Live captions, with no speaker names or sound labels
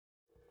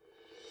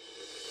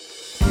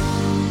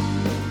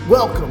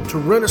Welcome to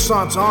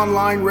Renaissance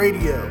Online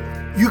Radio.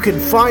 You can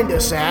find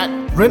us at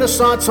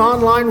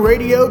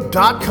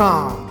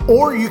renaissanceonlineradio.com,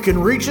 or you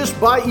can reach us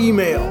by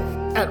email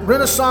at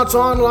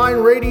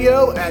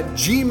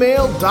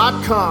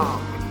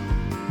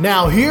renaissanceonlineradio@gmail.com.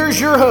 Now here's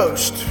your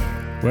host.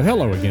 Well,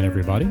 hello again,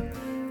 everybody.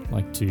 I'd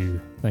like to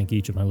thank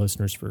each of my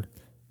listeners for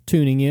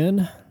tuning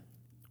in,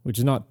 which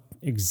is not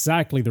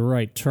exactly the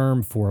right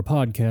term for a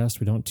podcast.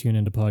 We don't tune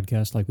into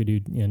podcasts like we do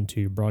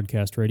into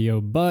broadcast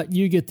radio, but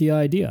you get the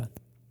idea.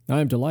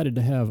 I'm delighted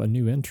to have a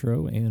new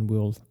intro, and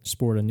we'll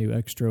sport a new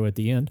extra at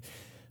the end.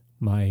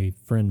 My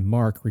friend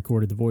Mark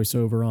recorded the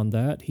voiceover on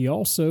that. He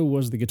also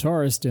was the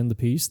guitarist in the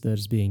piece that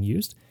is being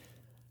used.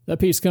 That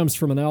piece comes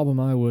from an album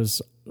I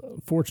was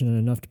fortunate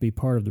enough to be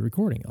part of the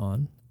recording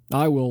on.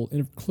 I will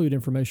include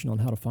information on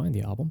how to find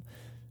the album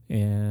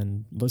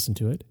and listen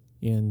to it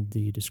in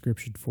the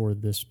description for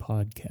this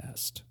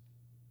podcast.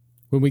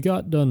 When we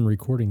got done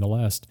recording the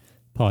last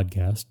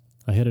podcast,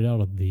 I headed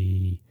out of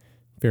the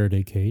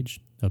Faraday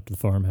cage up to the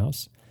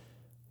farmhouse,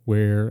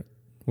 where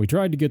we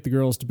tried to get the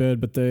girls to bed,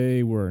 but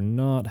they were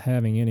not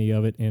having any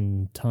of it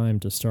in time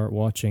to start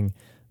watching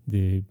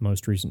the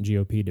most recent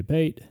GOP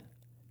debate.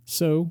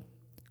 So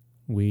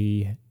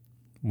we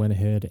went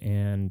ahead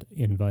and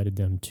invited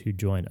them to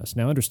join us.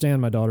 Now,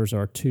 understand my daughters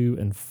are 2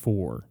 and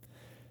 4.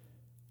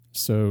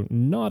 So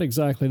not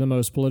exactly the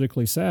most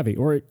politically savvy,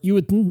 or you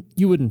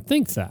wouldn't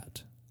think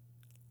that.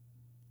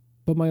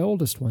 But my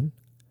oldest one,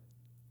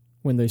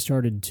 when they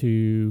started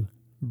to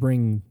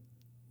bring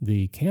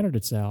the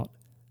candidates out,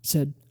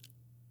 said,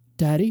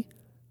 "Daddy,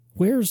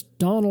 where's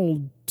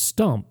Donald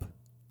Stump?"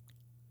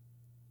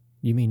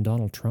 "You mean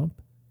Donald Trump?"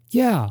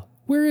 "Yeah,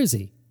 where is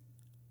he?"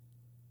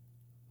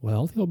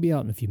 "Well, he'll be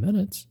out in a few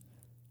minutes."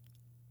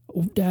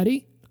 "Oh,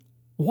 Daddy,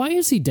 why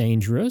is he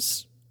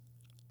dangerous?"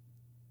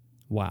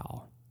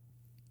 Wow.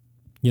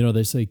 You know,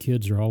 they say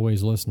kids are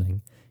always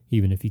listening,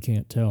 even if you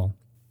can't tell.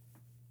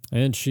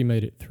 And she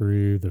made it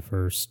through the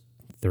first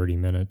 30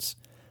 minutes,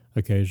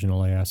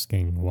 occasionally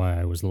asking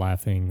why I was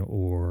laughing,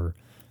 or,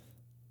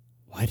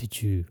 Why did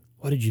you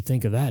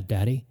think of that,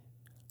 Daddy?"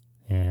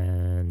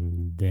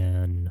 And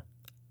then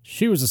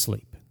she was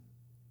asleep.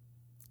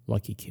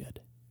 Lucky kid.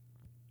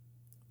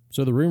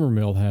 So the rumor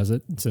mill has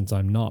it, since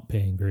I'm not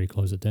paying very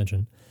close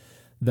attention,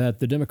 that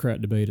the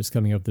Democrat debate is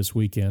coming up this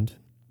weekend.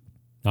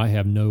 I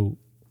have no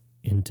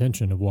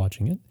intention of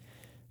watching it,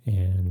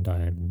 and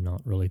I'm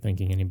not really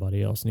thinking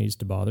anybody else needs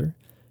to bother.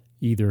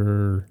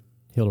 Either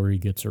Hillary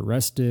gets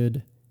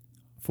arrested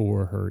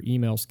for her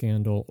email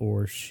scandal,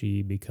 or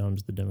she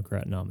becomes the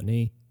Democrat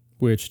nominee,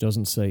 which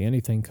doesn't say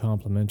anything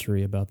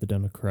complimentary about the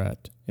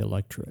Democrat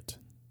electorate.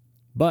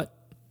 But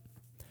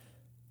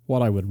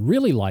what I would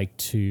really like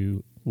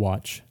to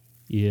watch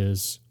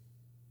is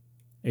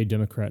a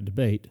Democrat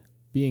debate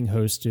being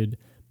hosted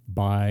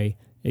by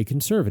a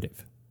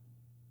conservative.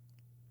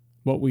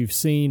 What we've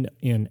seen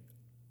in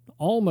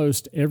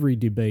almost every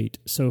debate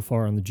so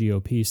far on the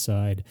GOP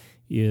side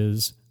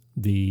is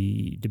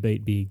the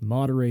debate being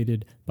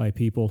moderated by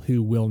people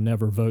who will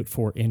never vote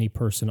for any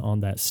person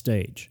on that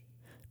stage.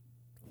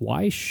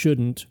 Why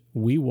shouldn't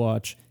we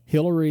watch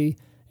Hillary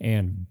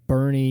and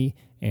Bernie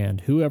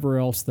and whoever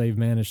else they've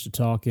managed to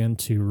talk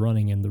into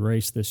running in the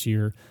race this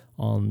year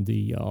on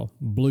the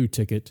blue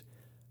ticket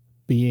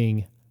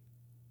being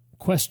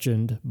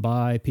questioned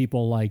by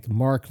people like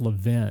Mark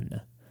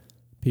Levin,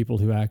 people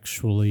who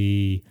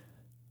actually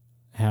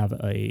have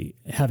a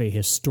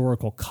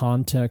historical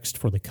context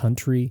for the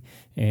country,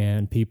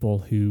 and people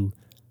who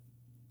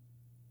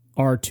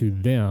are to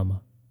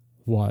them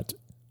what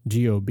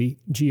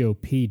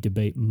GOP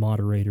debate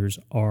moderators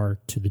are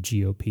to the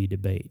GOP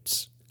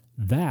debates.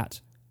 That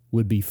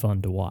would be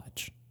fun to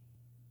watch.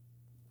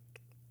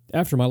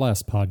 After my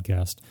last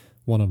podcast,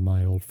 one of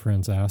my old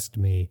friends asked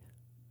me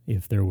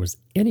if there was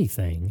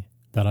anything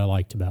that I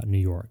liked about New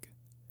York.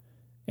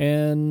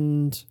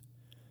 And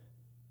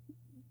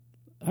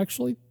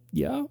actually,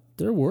 yeah,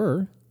 there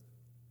were.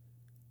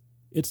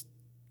 It's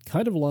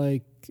kind of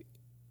like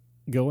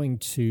going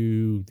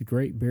to the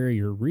Great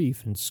Barrier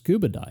Reef and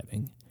scuba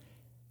diving.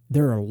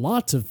 There are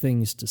lots of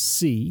things to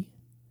see,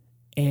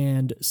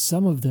 and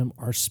some of them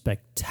are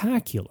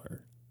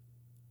spectacular.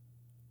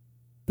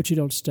 But you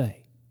don't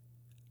stay.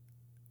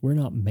 We're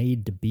not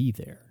made to be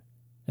there.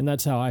 And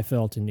that's how I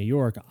felt in New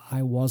York.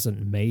 I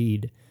wasn't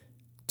made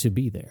to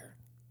be there.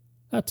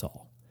 That's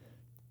all.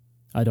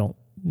 I don't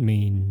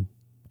mean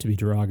to be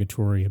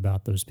derogatory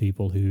about those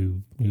people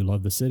who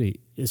love the city.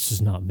 It's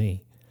just not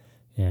me.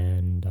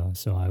 And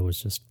so I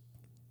was just,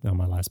 on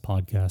my last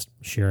podcast,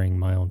 sharing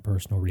my own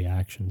personal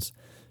reactions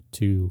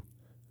to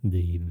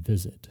the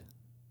visit.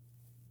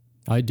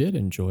 I did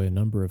enjoy a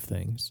number of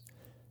things.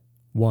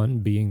 One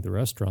being the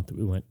restaurant that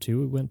we went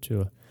to. We went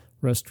to a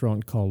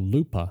restaurant called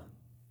Lupa,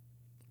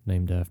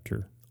 named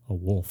after a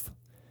wolf,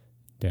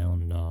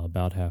 down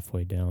about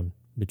halfway down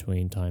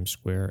between Times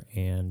Square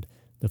and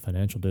the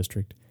financial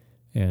district,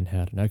 and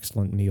had an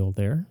excellent meal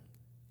there.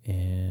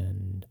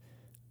 And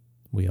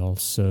we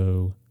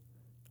also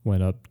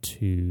went up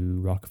to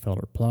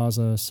Rockefeller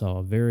Plaza, saw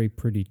a very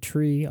pretty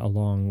tree,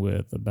 along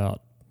with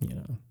about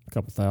a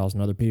couple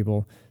thousand other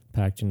people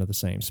packed into the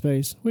same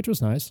space, which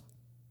was nice.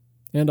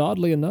 And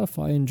oddly enough,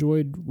 I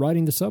enjoyed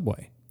riding the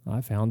subway.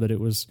 I found that it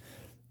was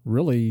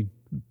really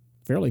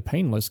fairly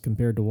painless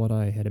compared to what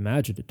I had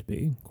imagined it to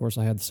be. Of course,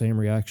 I had the same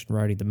reaction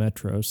riding the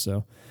metro,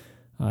 so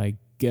I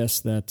guess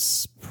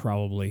that's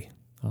probably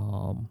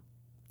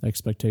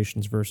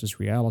expectations versus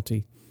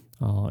reality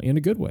in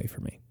a good way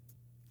for me.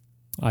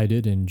 I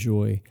did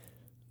enjoy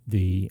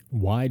the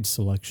wide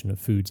selection of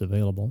foods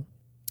available,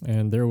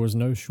 and there was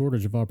no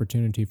shortage of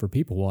opportunity for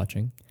people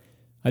watching.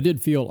 I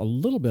did feel a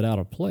little bit out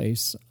of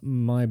place.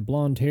 My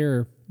blonde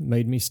hair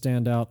made me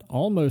stand out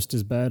almost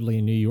as badly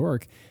in New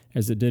York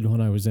as it did when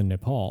I was in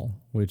Nepal,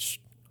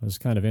 which was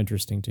kind of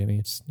interesting to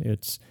me.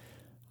 It's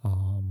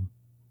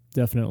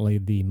definitely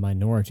the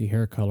minority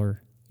hair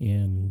color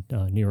in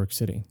New York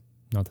City.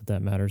 Not that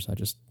that matters. I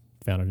just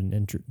found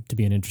it to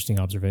be an interesting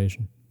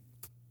observation.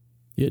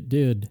 It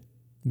did,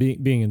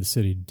 being in the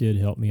city did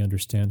help me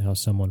understand how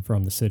someone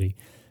from the city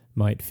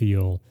might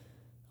feel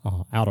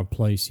out of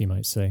place, you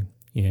might say,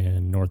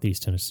 in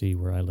Northeast Tennessee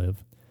where I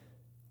live,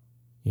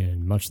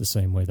 in much the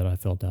same way that I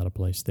felt out of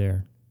place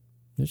there.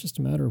 It's just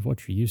a matter of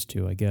what you're used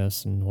to, I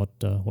guess, and what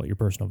your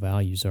personal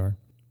values are.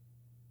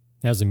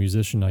 As a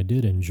musician, I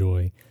did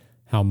enjoy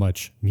how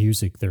much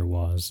music there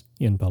was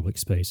in public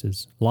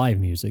spaces, live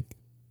music,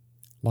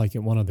 like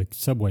at one of the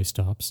subway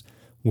stops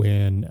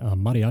when a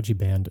mariachi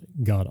band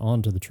got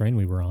onto the train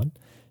we were on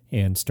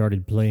and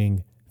started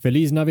playing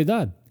Feliz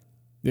Navidad.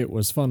 It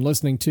was fun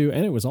listening to,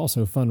 and it was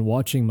also fun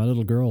watching my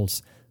little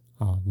girls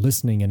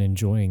listening and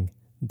enjoying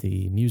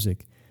the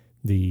music.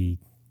 The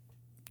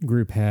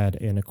group had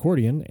an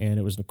accordion, and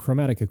it was a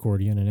chromatic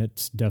accordion, and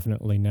it's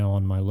definitely now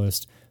on my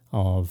list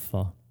of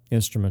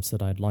instruments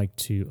that I'd like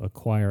to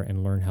acquire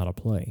and learn how to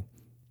play.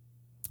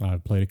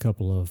 I've played a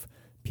couple of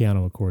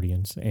piano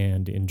accordions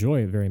and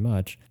enjoy it very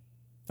much.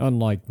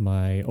 Unlike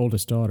my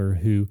oldest daughter,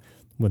 who,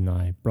 when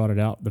I brought it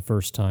out the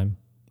first time,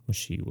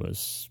 she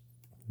was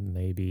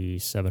maybe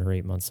 7 or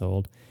 8 months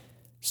old,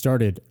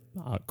 started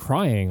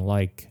crying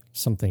like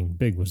something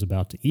big was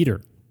about to eat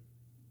her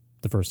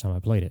the first time I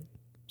played it.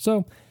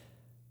 So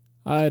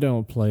I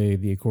don't play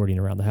the accordion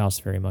around the house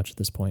very much at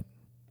this point.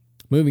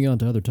 Moving on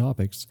to other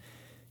topics,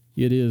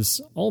 it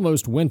is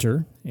almost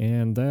winter,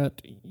 and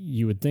that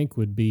you would think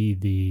would be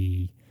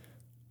the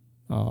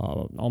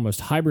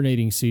almost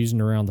hibernating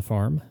season around the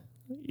farm.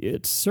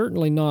 It's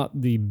certainly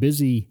not the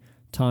busy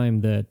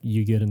time that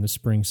you get in the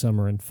spring,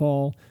 summer, and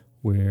fall,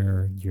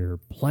 where you're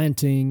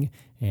planting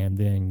and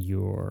then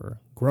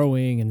you're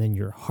growing and then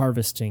you're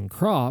harvesting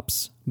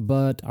crops,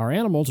 but our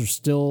animals are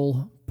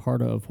still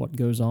part of what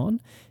goes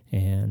on,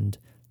 and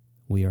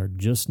we are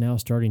just now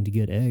starting to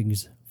get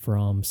eggs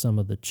from some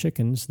of the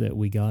chickens that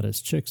we got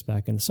as chicks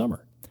back in the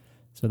summer.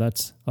 So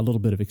that's a little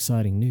bit of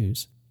exciting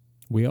news.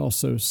 We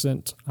also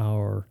sent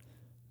our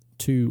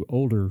 2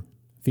 older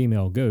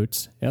female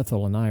goats,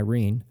 Ethel and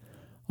Irene,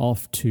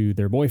 off to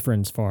their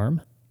boyfriend's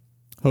farm.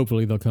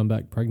 Hopefully they'll come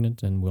back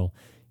pregnant and we'll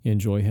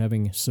enjoy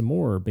having some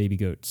more baby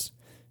goats.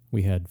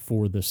 We had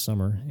 4 this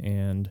summer,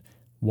 and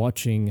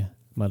watching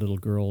my little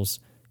girls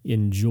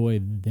enjoy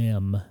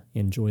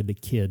the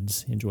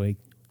kids, enjoy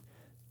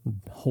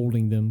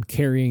holding them,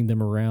 carrying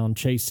them around,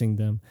 chasing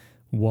them,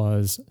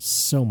 was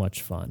so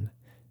much fun.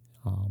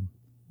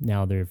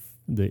 Now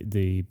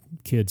the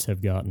kids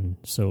have gotten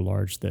so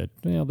large that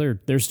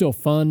they're still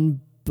fun,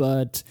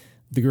 but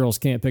the girls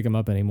can't pick them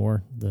up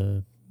anymore.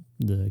 The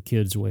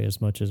kids weigh as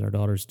much as our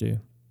daughters do.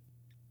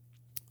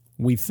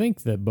 We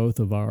think that both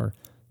of our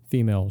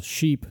female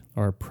sheep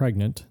are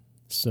pregnant,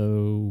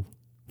 so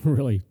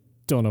really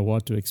don't know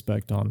what to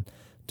expect on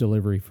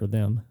delivery for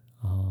them.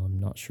 I'm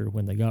not sure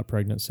when they got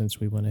pregnant, since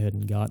we went ahead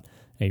and got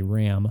a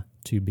ram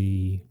to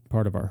be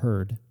part of our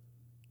herd.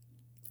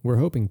 We're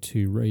hoping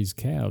to raise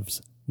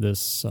calves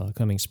this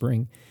coming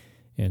spring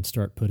and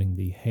start putting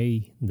the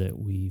hay that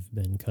we've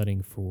been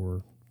cutting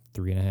for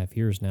 3.5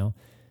 years now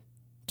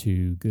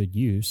to good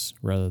use,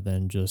 rather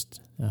than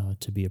just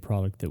to be a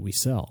product that we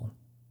sell.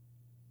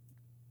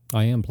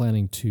 I am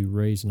planning to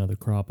raise another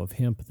crop of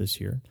hemp this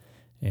year,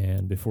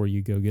 and before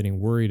you go getting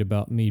worried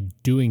about me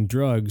doing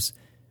drugs,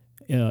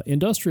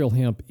 industrial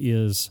hemp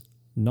is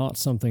not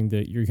something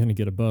that you're going to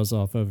get a buzz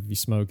off of if you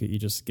smoke it. You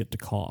just get to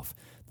cough.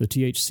 The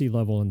THC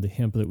level in the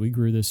hemp that we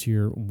grew this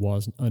year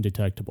was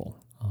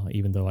undetectable,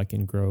 even though I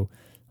can grow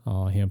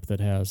hemp that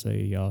has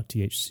a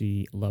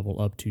THC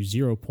level up to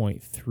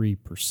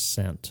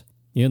 0.3%.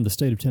 In the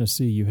state of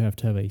Tennessee, you have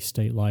to have a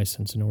state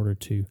license in order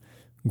to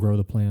grow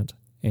the plant,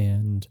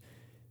 and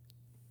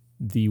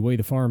the way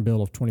the Farm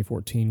Bill of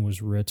 2014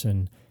 was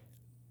written,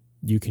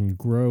 you can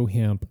grow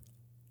hemp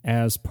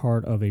as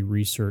part of a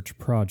research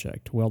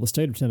project. Well, the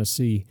state of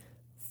Tennessee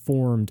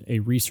formed a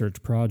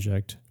research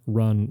project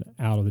run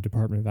out of the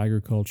Department of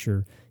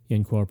Agriculture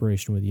in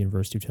cooperation with the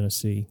University of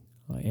Tennessee.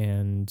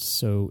 And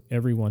so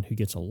everyone who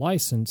gets a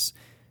license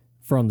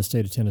from the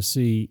state of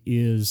Tennessee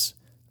is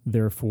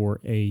therefore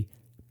a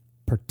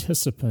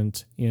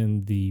participant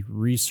in the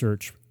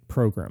research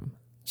program.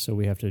 So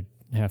we have to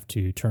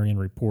turn in a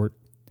report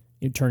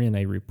at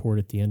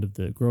the end of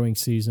the growing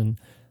season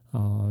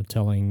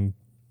telling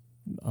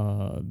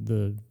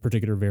the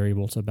particular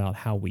variables about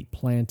how we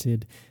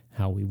planted,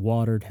 how we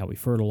watered, how we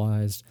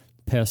fertilized,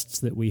 pests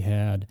that we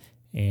had,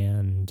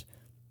 and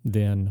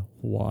then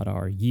what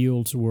our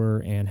yields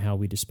were and how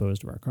we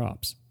disposed of our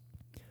crops.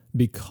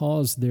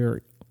 Because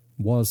there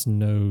was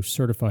no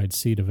certified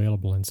seed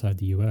available inside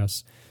the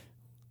U.S.,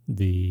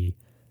 the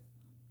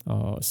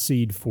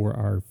seed for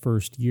our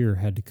first year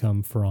had to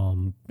come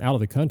from out of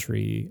the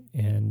country,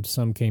 and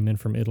some came in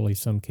from Italy,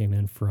 some came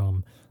in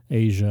from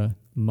Asia.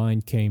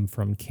 Mine came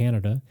from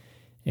Canada,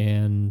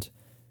 and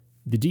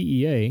the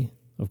DEA,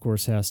 of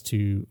course, has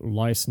to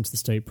license the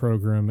state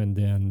program, and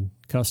then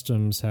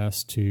Customs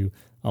has to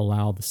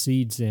allow the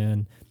seeds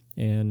in.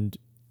 And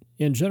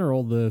in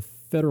general, the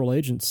federal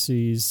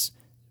agencies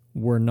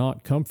were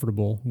not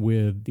comfortable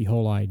with the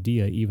whole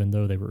idea, even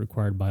though they were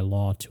required by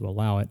law to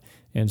allow it.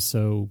 And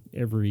so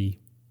at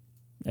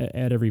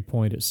every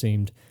point, it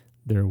seemed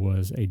there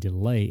was a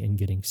delay in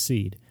getting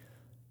seed,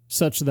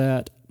 such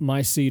that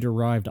my seed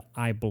arrived,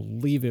 I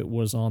believe it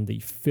was on the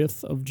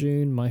 5th of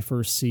June. My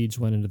first seeds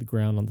went into the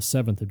ground on the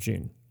 7th of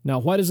June. Now,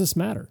 why does this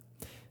matter?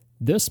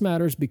 This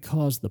matters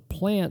because the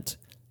plant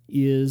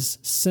is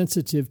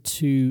sensitive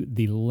to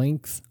the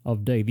length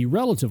of day, the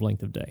relative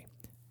length of day,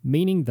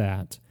 meaning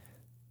that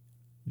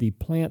the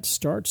plant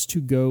starts to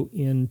go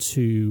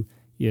into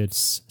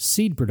its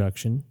seed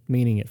production,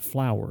 meaning it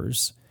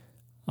flowers,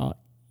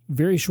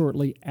 very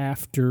shortly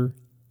after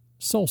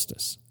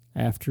solstice,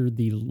 after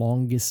the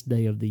longest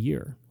day of the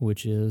year,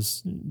 which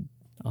is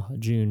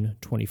June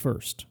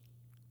 21st,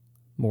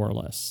 more or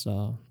less.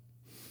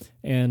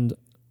 And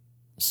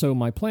so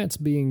my plants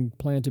being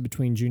planted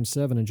between June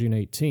 7 and June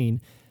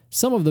 18,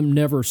 some of them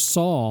never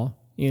saw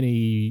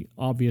any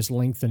obvious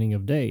lengthening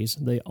of days.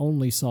 They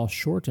only saw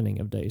shortening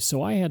of days.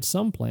 So I had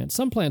some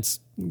plants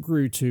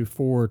grew to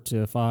 4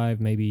 to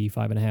 5, maybe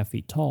 5.5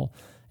 feet tall,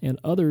 and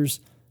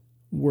others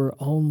were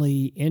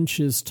only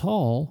inches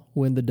tall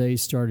when the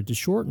days started to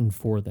shorten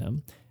for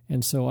them.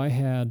 And so I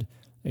had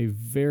a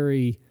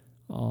very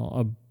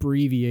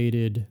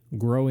abbreviated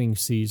growing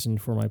season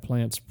for my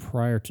plants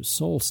prior to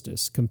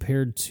solstice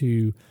compared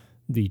to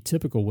the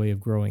typical way of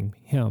growing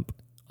hemp,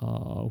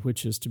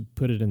 which is to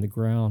put it in the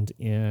ground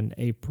in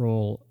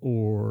April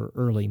or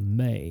early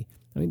May.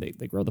 I mean,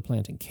 they grow the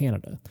plant in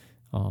Canada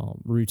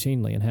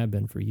routinely and have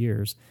been for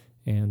years,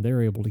 and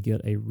they're able to get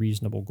a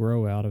reasonable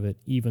grow out of it,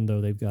 even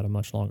though they've got a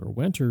much longer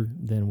winter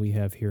than we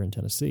have here in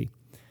Tennessee.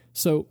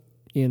 So,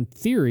 in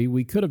theory,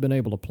 we could have been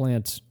able to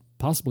plant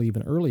possibly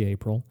even early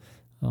April,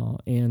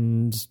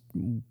 and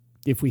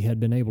if we had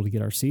been able to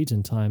get our seeds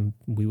in time,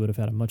 we would have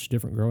had a much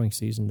different growing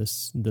season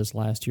this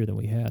last year than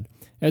we had.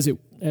 As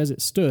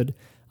it stood,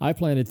 I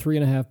planted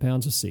 3.5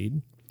 pounds of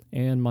seed,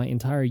 and my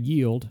entire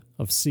yield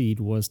of seed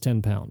was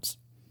 10 pounds.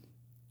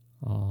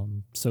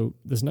 So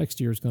this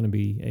next year is going to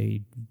be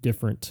a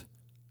different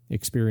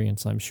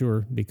experience, I'm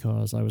sure,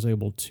 because I was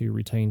able to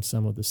retain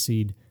some of the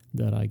seed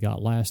that I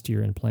got last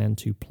year and plan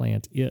to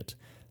plant it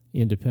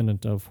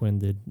independent of when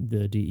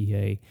the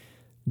DEA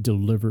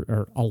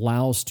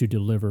allows to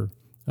deliver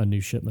a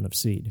new shipment of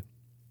seed.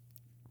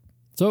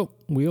 So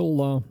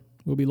we'll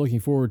be looking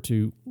forward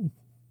to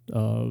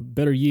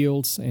better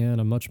yields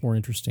and a much more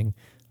interesting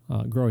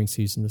growing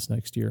season this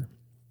next year.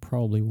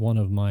 Probably one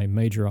of my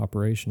major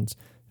operations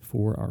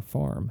for our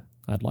farm.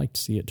 I'd like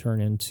to see it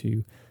turn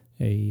into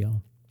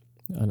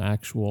an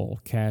actual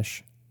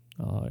cash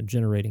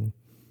generating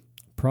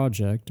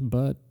project,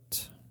 but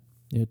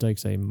it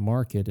takes a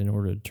market in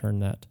order to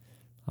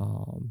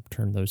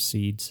turn those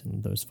seeds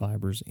and those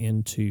fibers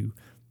into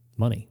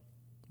money.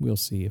 We'll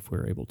see if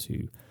we're able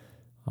to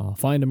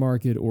find a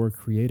market or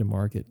create a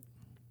market.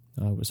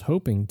 I was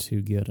hoping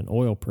to get an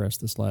oil press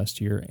this last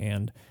year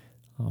and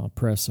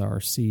press our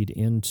seed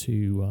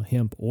into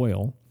hemp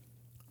oil,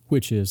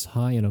 which is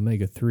high in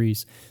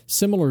omega-3s,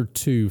 similar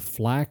to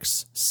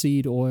flax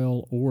seed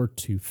oil or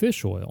to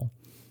fish oil,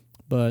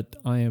 but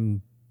I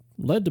am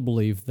led to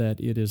believe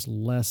that it is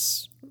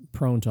less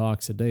prone to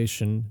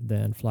oxidation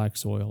than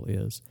flax oil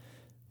is.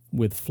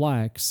 With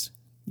flax,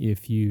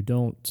 if you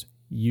don't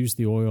use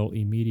the oil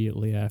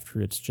immediately after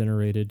it's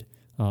generated,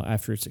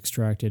 after it's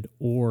extracted,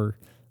 or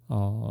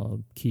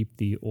keep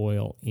the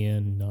oil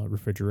in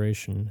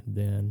refrigeration,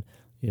 then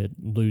it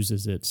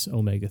loses its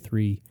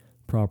omega-3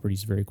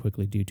 properties very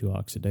quickly due to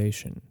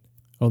oxidation.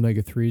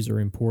 Omega-3s are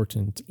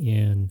important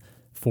in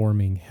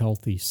forming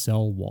healthy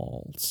cell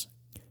walls,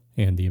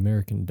 and the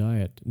American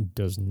diet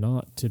does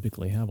not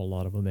typically have a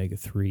lot of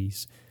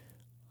omega-3s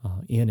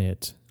in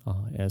it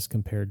as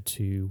compared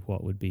to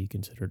what would be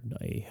considered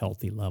a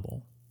healthy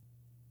level.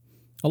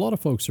 A lot of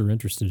folks are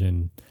interested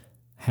in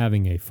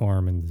having a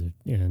farm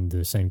in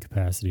the same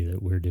capacity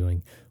that we're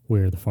doing,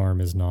 where the farm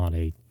is not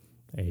a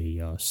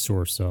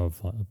source of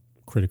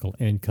critical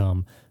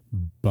income,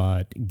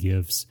 but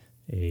gives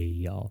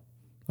an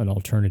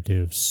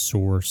alternative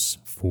source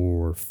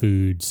for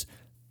foods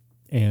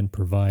and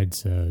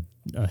provides a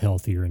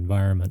healthier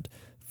environment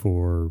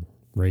for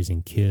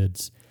raising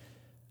kids.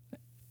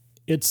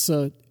 It's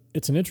an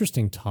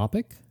interesting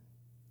topic,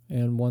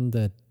 and one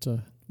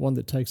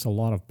that takes a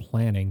lot of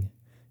planning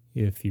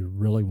if you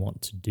really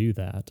want to do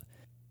that.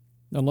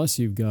 Unless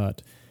you've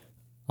got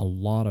a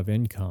lot of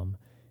income,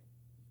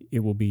 it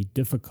will be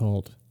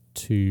difficult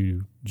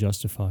to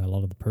justify a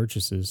lot of the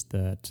purchases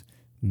that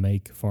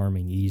make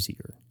farming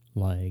easier,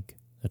 like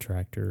a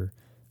tractor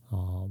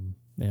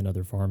and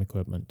other farm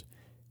equipment.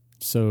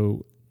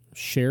 So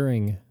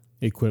sharing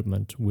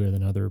equipment with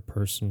another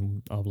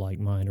person of like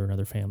mind or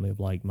another family of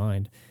like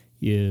mind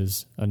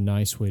is a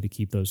nice way to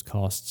keep those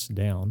costs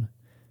down.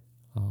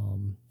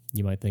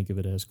 You might think of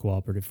it as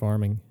cooperative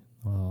farming,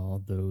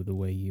 though the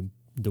way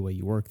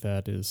you work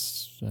that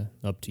is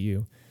up to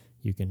you.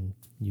 You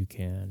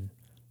can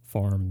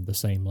farm the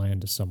same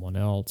land as someone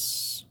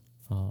else,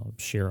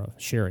 share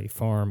a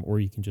farm, or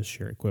you can just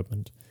share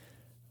equipment.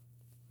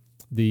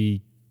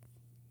 The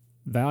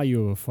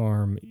value of a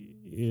farm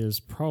is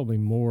probably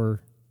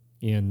more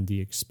in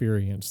the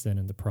experience than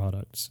in the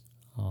products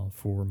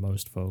for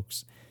most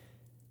folks.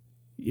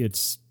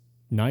 It's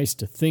nice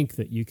to think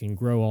that you can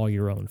grow all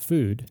your own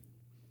food,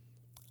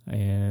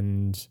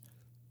 and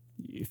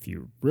if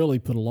you really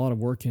put a lot of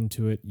work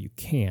into it, you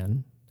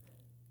can,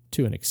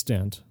 to an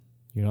extent.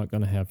 You're not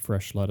going to have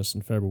fresh lettuce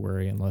in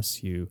February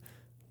unless you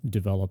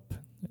develop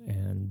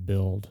and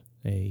build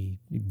a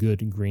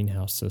good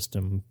greenhouse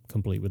system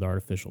complete with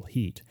artificial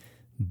heat,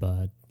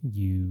 but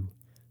you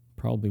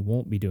probably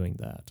won't be doing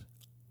that.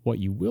 What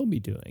you will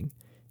be doing,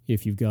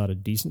 if you've got a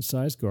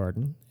decent-sized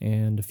garden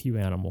and a few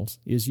animals,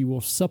 is you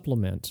will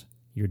supplement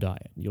your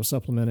diet. You'll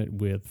supplement it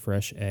with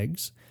fresh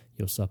eggs.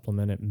 You'll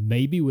supplement it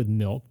maybe with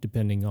milk,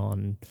 depending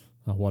on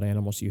what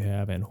animals you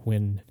have and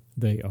when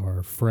they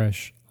are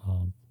fresh.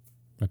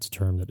 That's a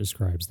term that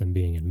describes them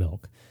being in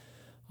milk.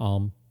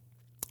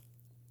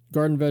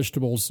 Garden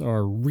vegetables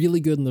are really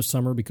good in the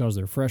summer because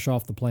they're fresh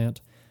off the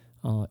plant.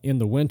 In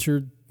the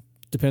winter,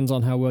 depends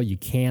on how well you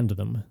canned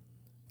them.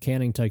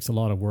 Canning takes a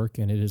lot of work,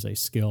 and it is a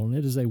skill, and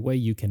it is a way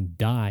you can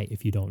die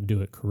if you don't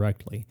do it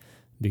correctly,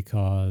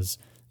 because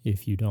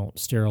if you don't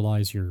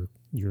sterilize your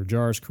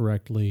jars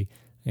correctly,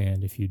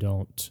 and if you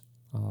don't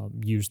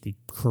use the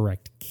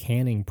correct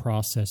canning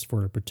process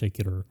for a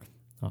particular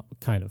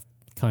kind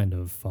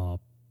of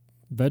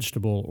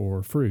vegetable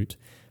or fruit,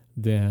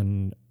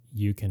 then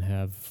you can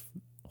have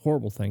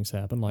horrible things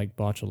happen, like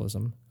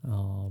botulism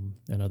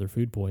and other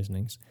food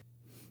poisonings.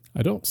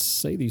 I don't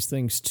say these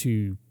things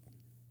to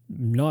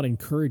not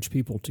encourage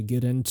people to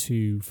get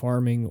into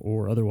farming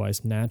or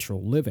otherwise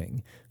natural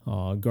living,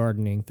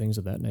 gardening, things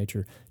of that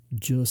nature.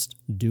 Just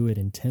do it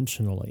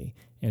intentionally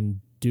and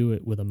do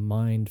it with a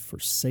mind for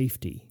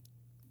safety.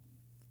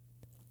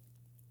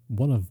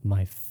 One of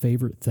my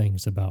favorite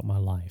things about my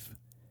life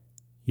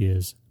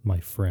is my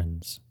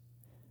friends.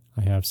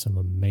 I have some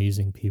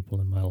amazing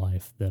people in my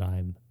life that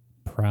I'm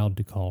proud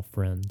to call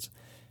friends,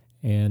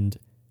 and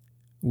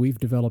we've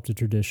developed a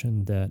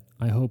tradition that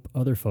I hope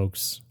other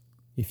folks,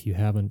 if you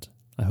haven't,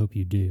 I hope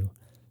you do.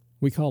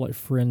 We call it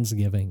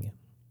Friendsgiving.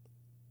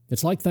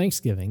 It's like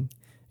Thanksgiving,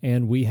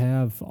 and we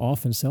have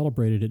often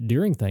celebrated it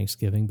during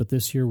Thanksgiving, but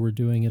this year we're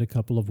doing it a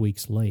couple of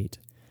weeks late,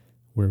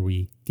 where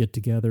we get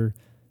together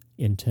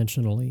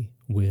intentionally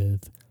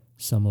with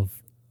some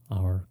of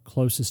our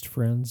closest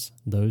friends,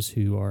 those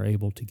who are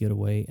able to get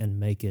away and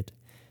make it,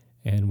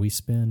 and we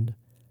spend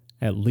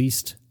at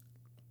least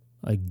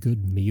a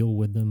good meal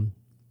with them.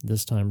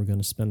 This time we're going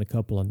to spend a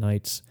couple of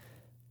nights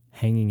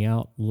hanging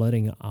out,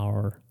 letting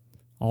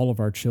all of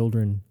our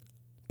children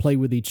play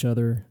with each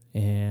other,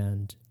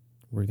 and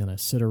we're going to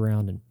sit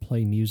around and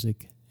play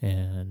music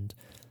and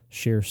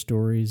share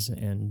stories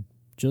and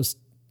just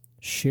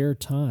share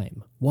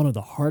time. One of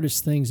the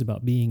hardest things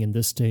about being in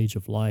this stage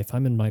of life,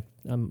 I'm in my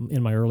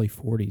early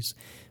 40s.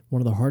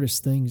 One of the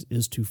hardest things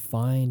is to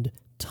find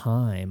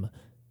time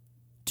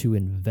to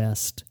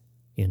invest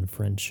in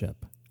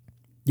friendship.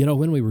 You know,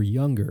 when we were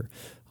younger,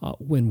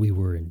 when we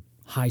were in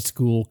high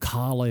school,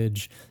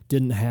 college,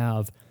 didn't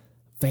have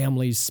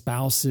families,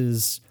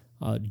 spouses,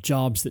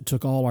 jobs that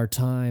took all our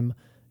time,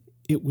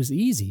 it was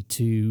easy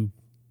to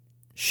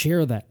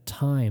share that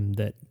time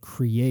that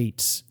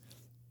creates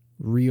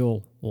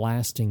real,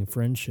 lasting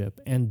friendship.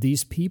 And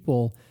these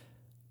people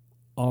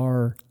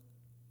are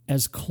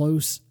as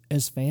close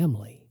as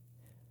family.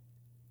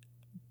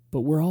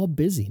 But we're all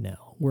busy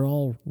now. We're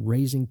all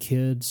raising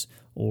kids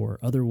or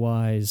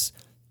otherwise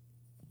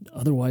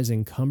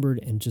encumbered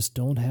and just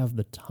don't have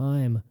the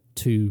time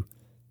to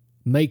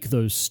make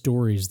those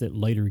stories that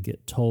later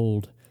get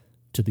told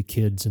to the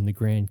kids and the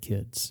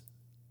grandkids.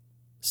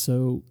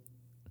 So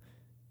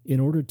in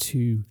order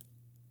to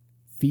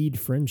feed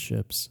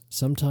friendships,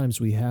 sometimes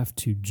we have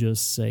to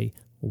just say,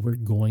 we're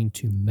going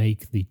to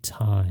make the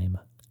time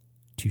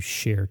to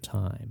share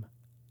time.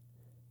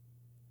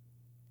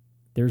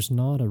 There's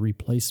not a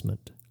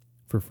replacement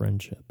for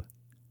friendship.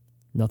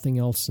 Nothing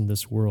else in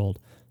this world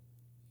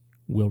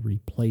will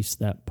replace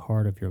that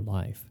part of your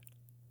life.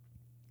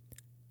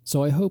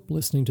 So I hope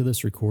listening to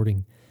this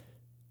recording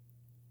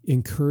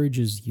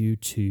encourages you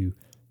to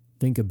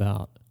think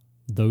about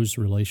those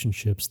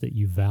relationships that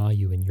you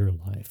value in your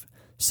life.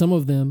 Some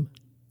of them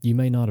you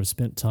may not have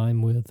spent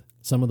time with.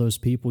 Some of those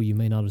people you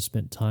may not have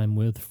spent time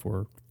with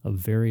for a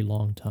very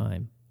long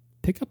time.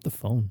 pick up the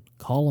phone,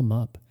 call them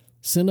up,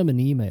 send them an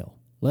email,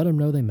 let them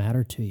know they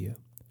matter to you.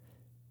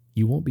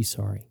 You won't be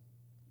sorry.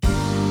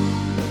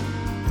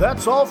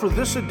 That's all for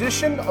this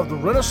edition of the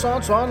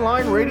Renaissance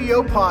Online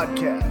Radio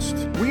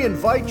Podcast. We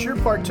invite your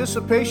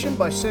participation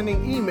by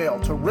sending email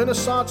to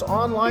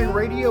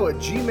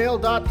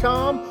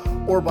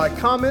renaissanceonlineradio@gmail.com or by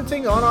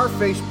commenting on our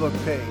Facebook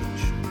page.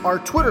 Our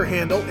Twitter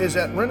handle is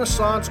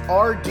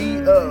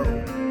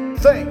 @RenaissanceRDO.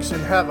 Thanks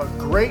and have a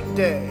great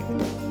day.